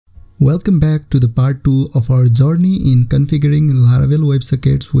Welcome back to the part 2 of our journey in configuring Laravel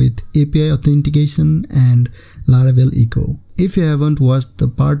Websockets with API authentication and Laravel Echo. If you haven't watched the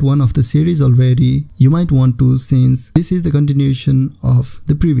part 1 of the series already, you might want to, since this is the continuation of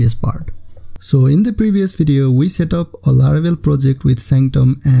the previous part. So in the previous video, we set up a Laravel project with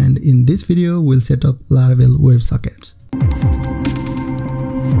Sanctum, and in this video, we'll set up Laravel Websockets.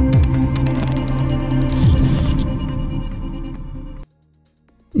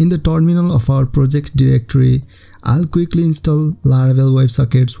 In the terminal of our projects directory, I'll quickly install Laravel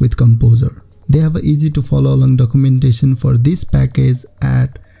Websockets with Composer. They have an easy to follow along documentation for this package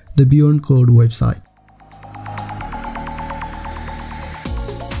at the Beyond Code website.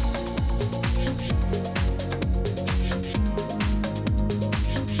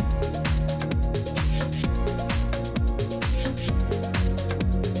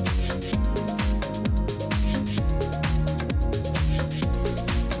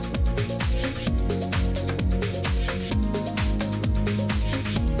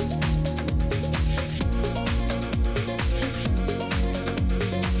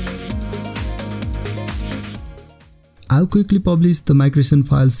 I'll quickly publish the migration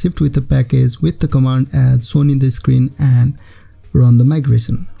file shipped with the package with the command as shown in the screen and run the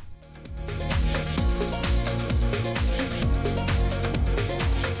migration.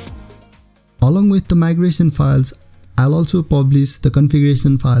 Along with the migration files, I'll also publish the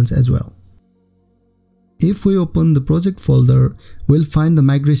configuration files as well. If we open the project folder, we'll find the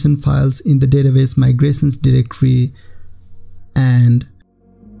migration files in the database migrations directory and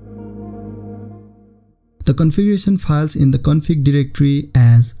the configuration files in the config directory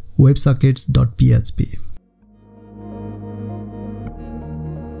as websockets.php.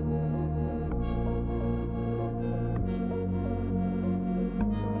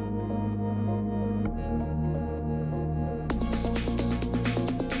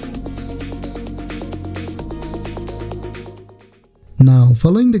 Now,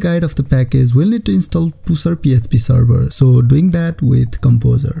 following the guide of the package, we'll need to install Pusher PHP server, so doing that with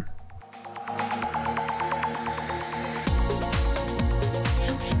Composer.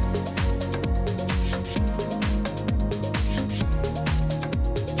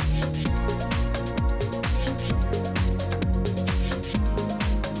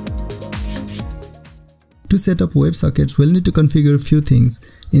 To set up WebSockets, we'll need to configure a few things.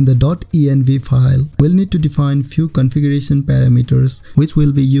 In the .env file, we'll need to define few configuration parameters which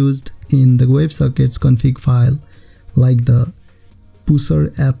will be used in the WebSockets config file, like the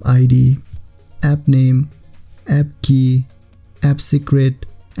pusher app ID, app name, app key, app secret,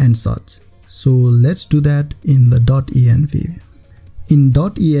 and such. So let's do that in the .env. In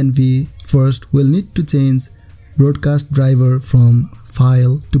 .env, first we'll need to change broadcast driver from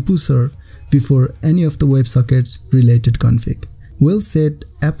file to pusher before any of the WebSockets related config. We'll set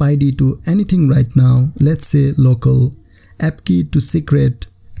app ID to anything right now, let's say local, app key to secret,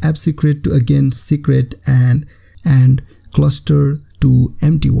 app secret to again secret, and cluster to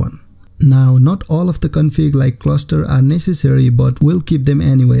empty one. Now, not all of the config like cluster are necessary, but we'll keep them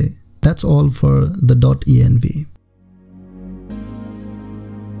anyway. That's all for the .env.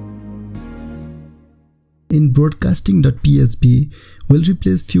 In broadcasting.php, we'll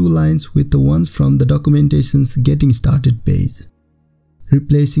replace few lines with the ones from the documentation's getting started page,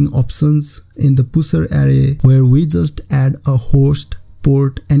 replacing options in the pusher array where we just add a host,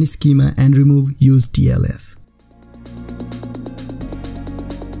 port, and schema and remove use TLS.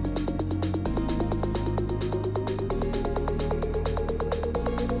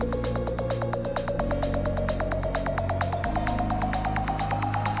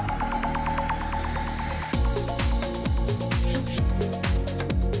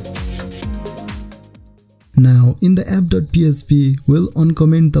 Now, in the app.php, we'll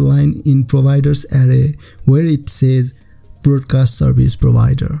uncomment the line in providers array where it says broadcast service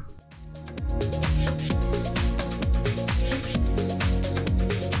provider.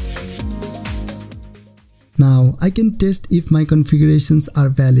 Now, I can test if my configurations are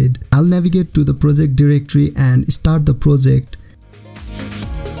valid. I'll navigate to the project directory and start the project.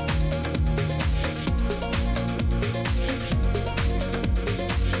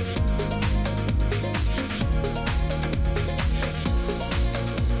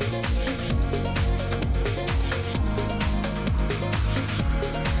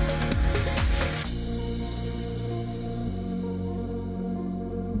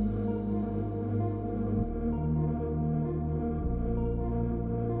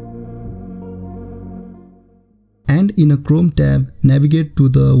 And in a Chrome tab, navigate to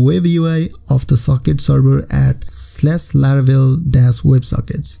the web UI of the socket server at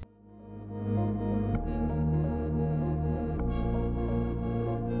 /Laravel-Websockets.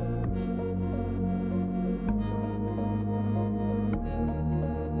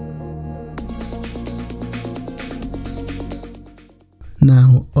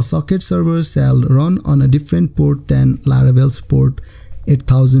 Now, a socket server shall run on a different port than Laravel's port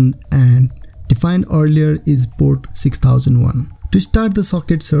 8000 and defined earlier is port 6001. To start the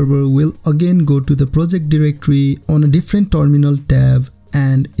socket server, we'll again go to the project directory on a different terminal tab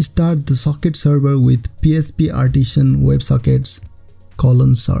and start the socket server with PHP artisan websockets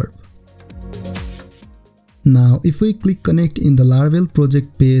 :serve. Now, if we click connect in the Laravel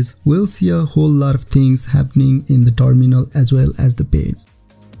project page, we'll see a whole lot of things happening in the terminal as well as the page.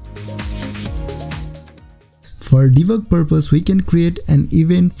 For debug purpose, we can create an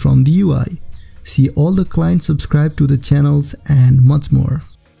event from the UI, see all the clients subscribe to the channels and much more.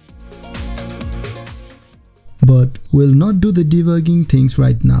 But we'll not do the debugging things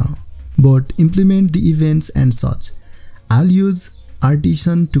right now, but implement the events and such. I'll use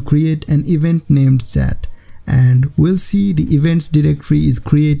Artisan to create an event named chat, and we'll see the events directory is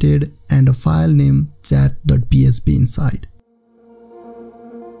created and a file named chat.php inside.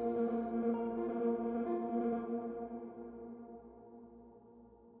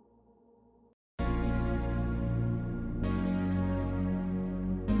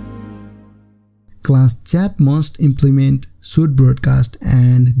 Class chat must implement should broadcast,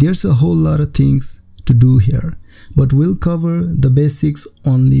 and there's a whole lot of things to do here, but we'll cover the basics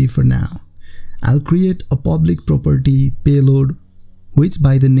only for now. I'll create a public property payload, which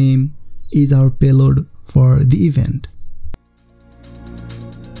by the name is our payload for the event.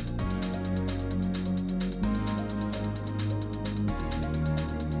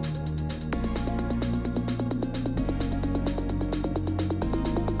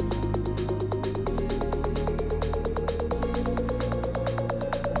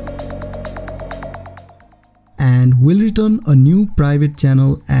 And we'll return a new private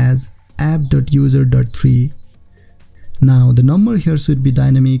channel as app.user.3. Now the number here should be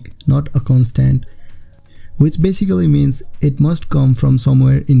dynamic, not a constant, which basically means it must come from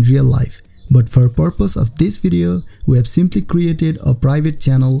somewhere in real life. But for purpose of this video, we have simply created a private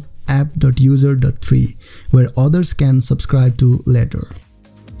channel app.user.3 where others can subscribe to later.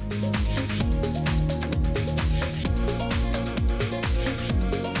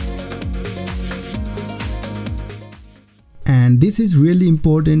 And this is really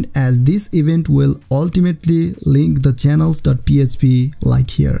important as this event will ultimately link the channels.php like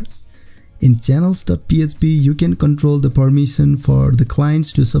here. In channels.php, you can control the permission for the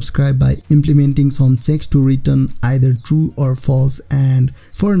clients to subscribe by implementing some checks to return either true or false, and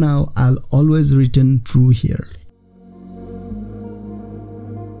for now I'll always return true here.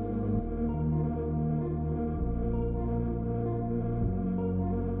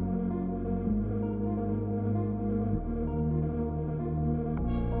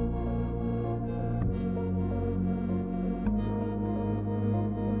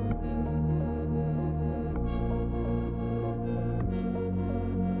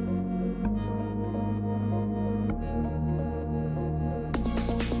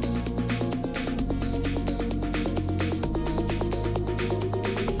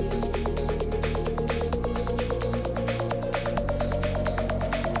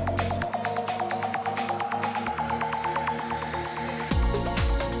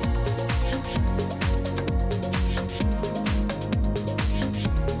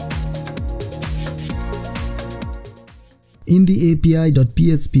 In the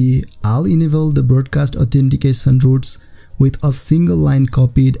API.php, I'll enable the broadcast authentication routes with a single line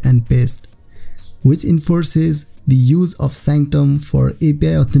copied and paste, which enforces the use of Sanctum for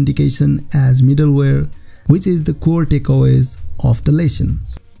API authentication as middleware, which is the core takeaways of the lesson.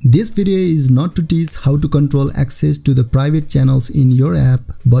 This video is not to teach how to control access to the private channels in your app,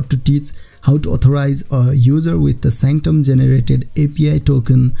 but to teach how to authorize a user with the Sanctum generated API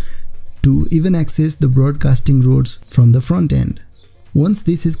token to even access the broadcasting routes from the front end. Once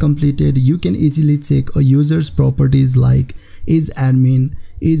this is completed, you can easily check a user's properties like is admin,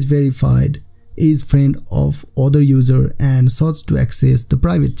 is verified, is friend of other user, and such to access the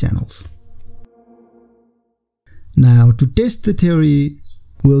private channels. Now to test the theory,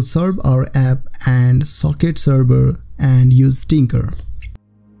 we'll serve our app and socket server and use Tinker.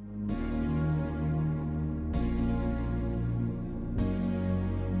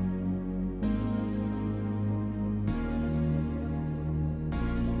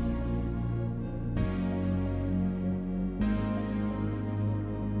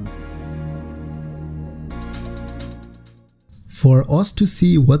 For us to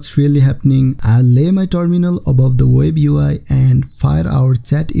see what's really happening, I'll lay my terminal above the web UI and fire our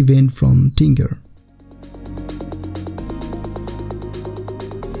chat event from Tinker.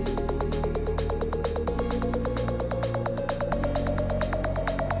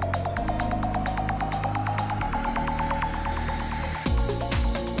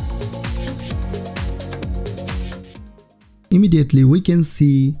 immediately we can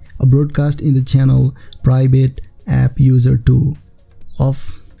see a broadcast in the channel private app user 2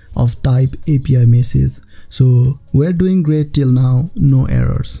 of type API message. So we're doing great till now, no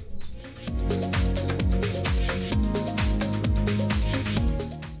errors.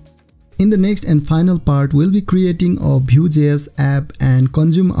 In the next and final part, we'll be creating a Vue.js app and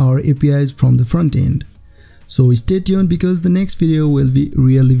consume our APIs from the front end. So stay tuned because the next video will be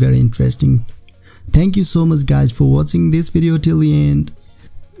really very interesting. Thank you so much guys for watching this video till the end.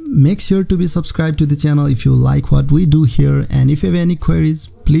 Make sure to be subscribed to the channel if you like what we do here, and if you have any queries,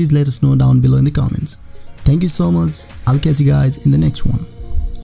 please let us know down below in the comments. Thank you so much. I'll catch you guys in the next one.